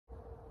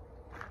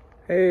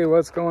Hey,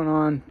 what's going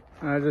on?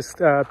 I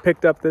just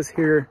picked up this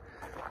here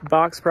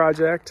box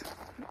project.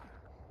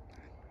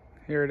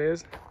 Here it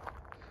is.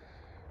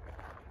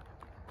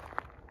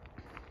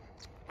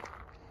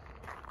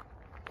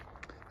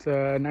 It's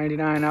a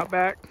 99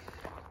 Outback.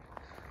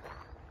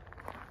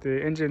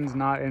 The engine's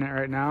not in it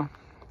right now,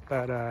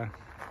 but I'm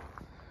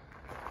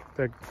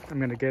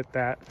gonna get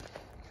that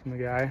from the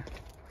guy.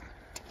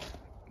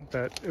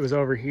 But it was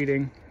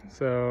overheating,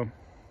 so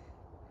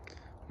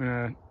I'm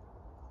gonna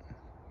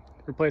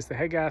replace the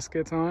head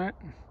gaskets on it.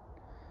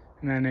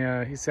 And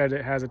then he said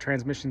it has a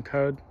transmission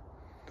code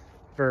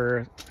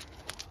for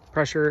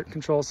pressure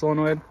control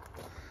solenoid.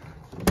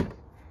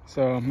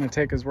 So I'm gonna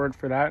take his word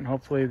for that, and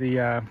hopefully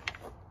the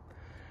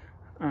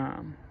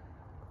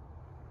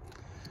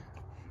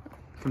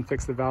can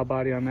fix the valve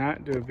body on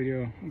that, do a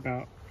video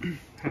about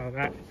how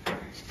that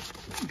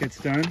gets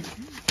done.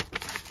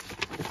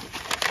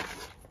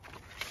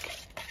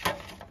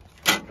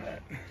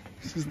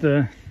 This is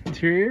the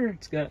interior.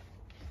 It's got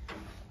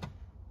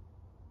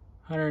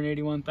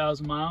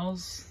 181,000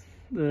 miles.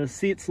 The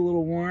seat's a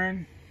little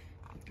worn.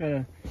 Got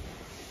a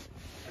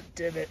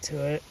divot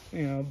to it,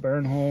 you know,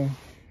 burn hole.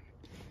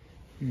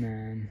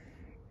 And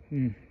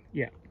then,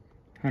 yeah,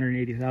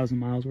 180,000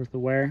 miles worth of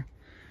wear.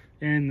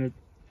 And the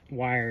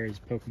wire is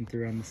poking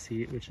through on the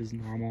seat, which is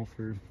normal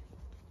for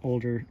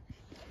older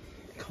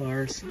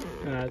cars.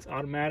 It's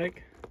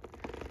automatic.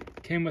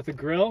 Came with a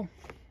grill.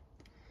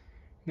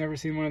 Never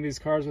seen one of these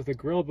cars with a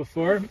grill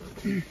before.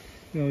 They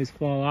always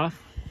fall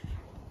off.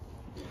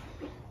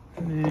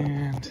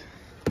 And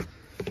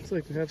looks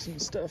like we have some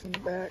stuff in the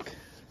back.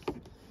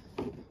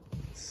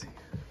 Let's see.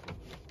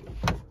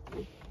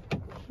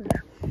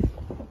 There.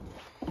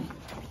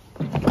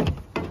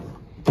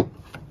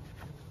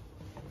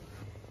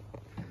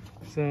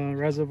 So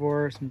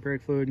reservoir, some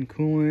brake fluid and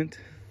coolant.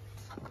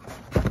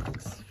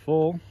 It's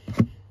full.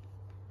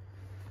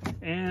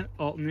 And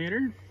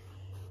alternator.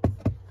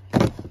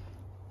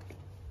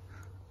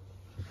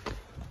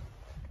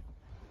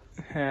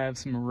 Have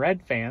some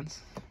red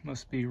fans,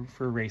 must be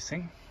for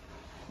racing.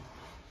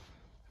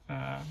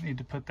 Need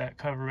to put that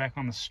cover back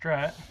on the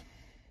strut.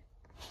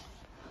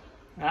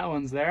 That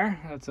one's there,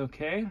 that's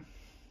okay.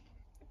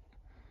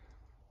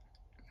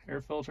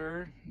 Air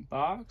filter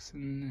box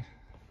and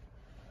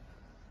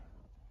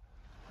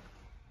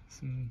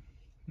some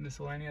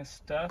miscellaneous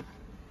stuff.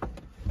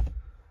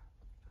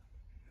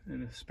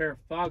 And a spare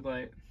fog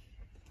light.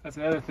 That's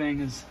the other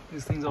thing, is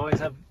these things always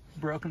have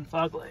broken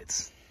fog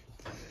lights.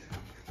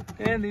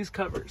 And these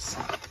covers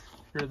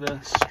for the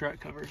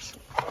strut covers.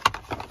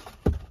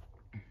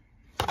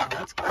 So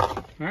that's good.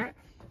 All right.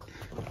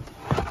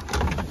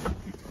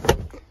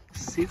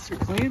 Seats are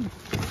clean.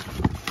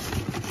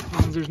 As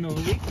long as there's no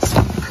leaks.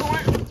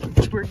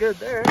 Which we're good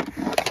there.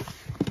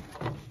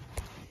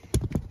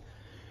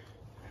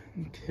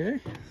 Okay.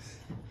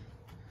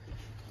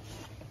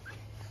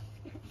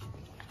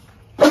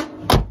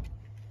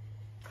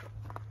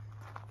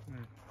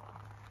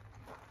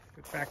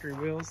 Good factory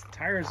wheels.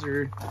 Tires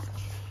are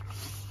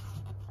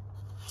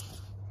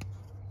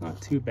not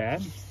too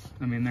bad.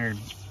 I mean, they're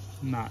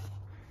not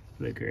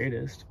the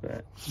greatest,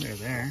 but they're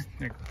there.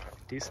 They're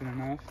decent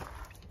enough.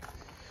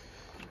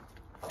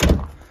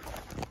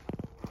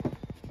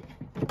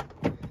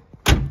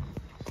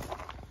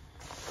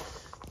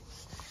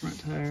 Front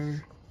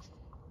tire.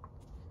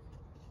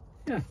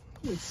 Yeah,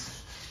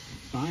 it's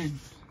fine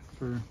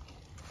for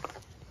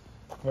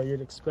what you'd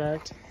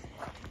expect.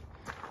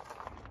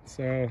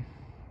 So,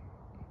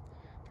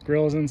 the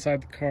grill is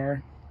inside the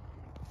car.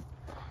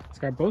 It's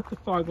got both the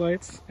fog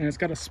lights and it's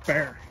got a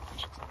spare,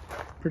 which is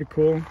pretty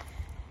cool.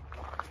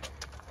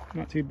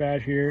 Not too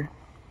bad here.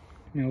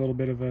 I mean, a little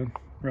bit of a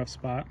rough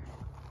spot.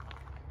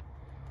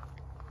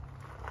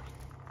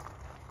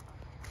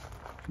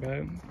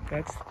 But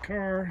that's the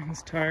car,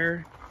 this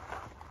tire.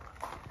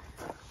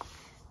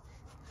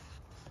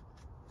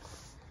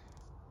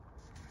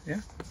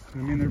 Yeah, I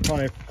mean, they're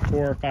probably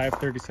 4 or 5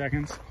 30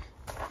 seconds.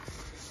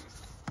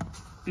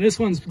 And this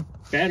one's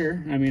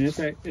better. I mean,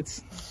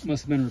 it's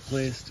must have been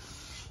replaced.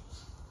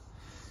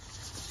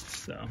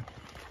 So,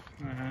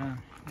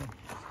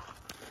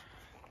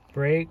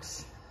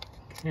 brakes,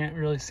 can't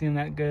really see them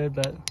that good,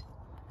 but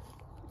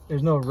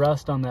there's no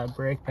rust on that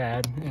brake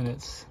pad, and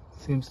it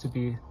seems to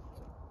be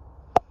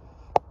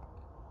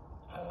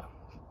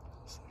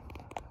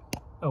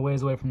a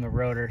ways away from the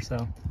rotor,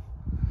 so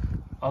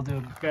I'll do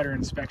a better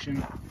inspection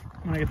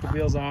when I get the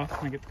wheels off,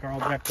 when I get the car all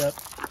jacked up.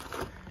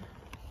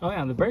 Oh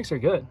yeah, the brakes are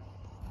good,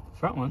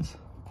 front ones.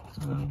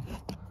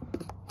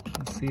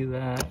 Let's see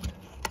that.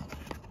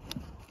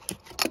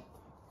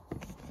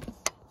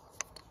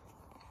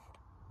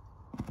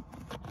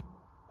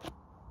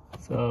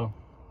 So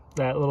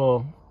that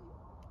little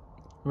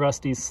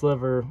rusty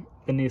sliver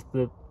beneath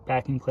the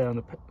backing plate on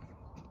the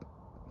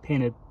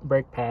painted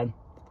brake pad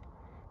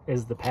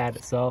is the pad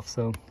itself,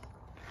 so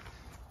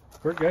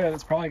we're good.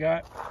 It's probably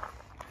got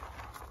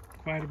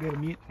quite a bit of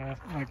meat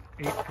left, like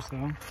 8 or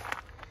so.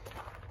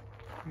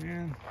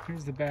 And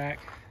here's the back.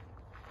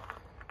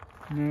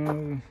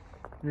 No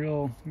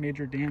real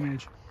major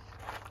damage.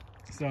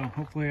 It's So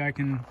hopefully I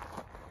can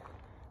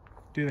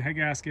do the head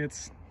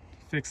gaskets,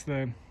 fix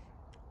the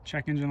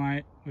check engine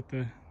light with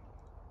the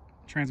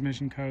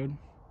transmission code,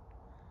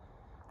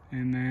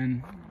 and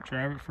then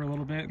drive it for a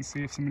little bit and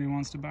see if somebody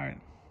wants to buy it.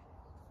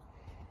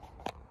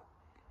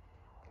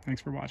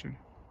 Thanks for watching.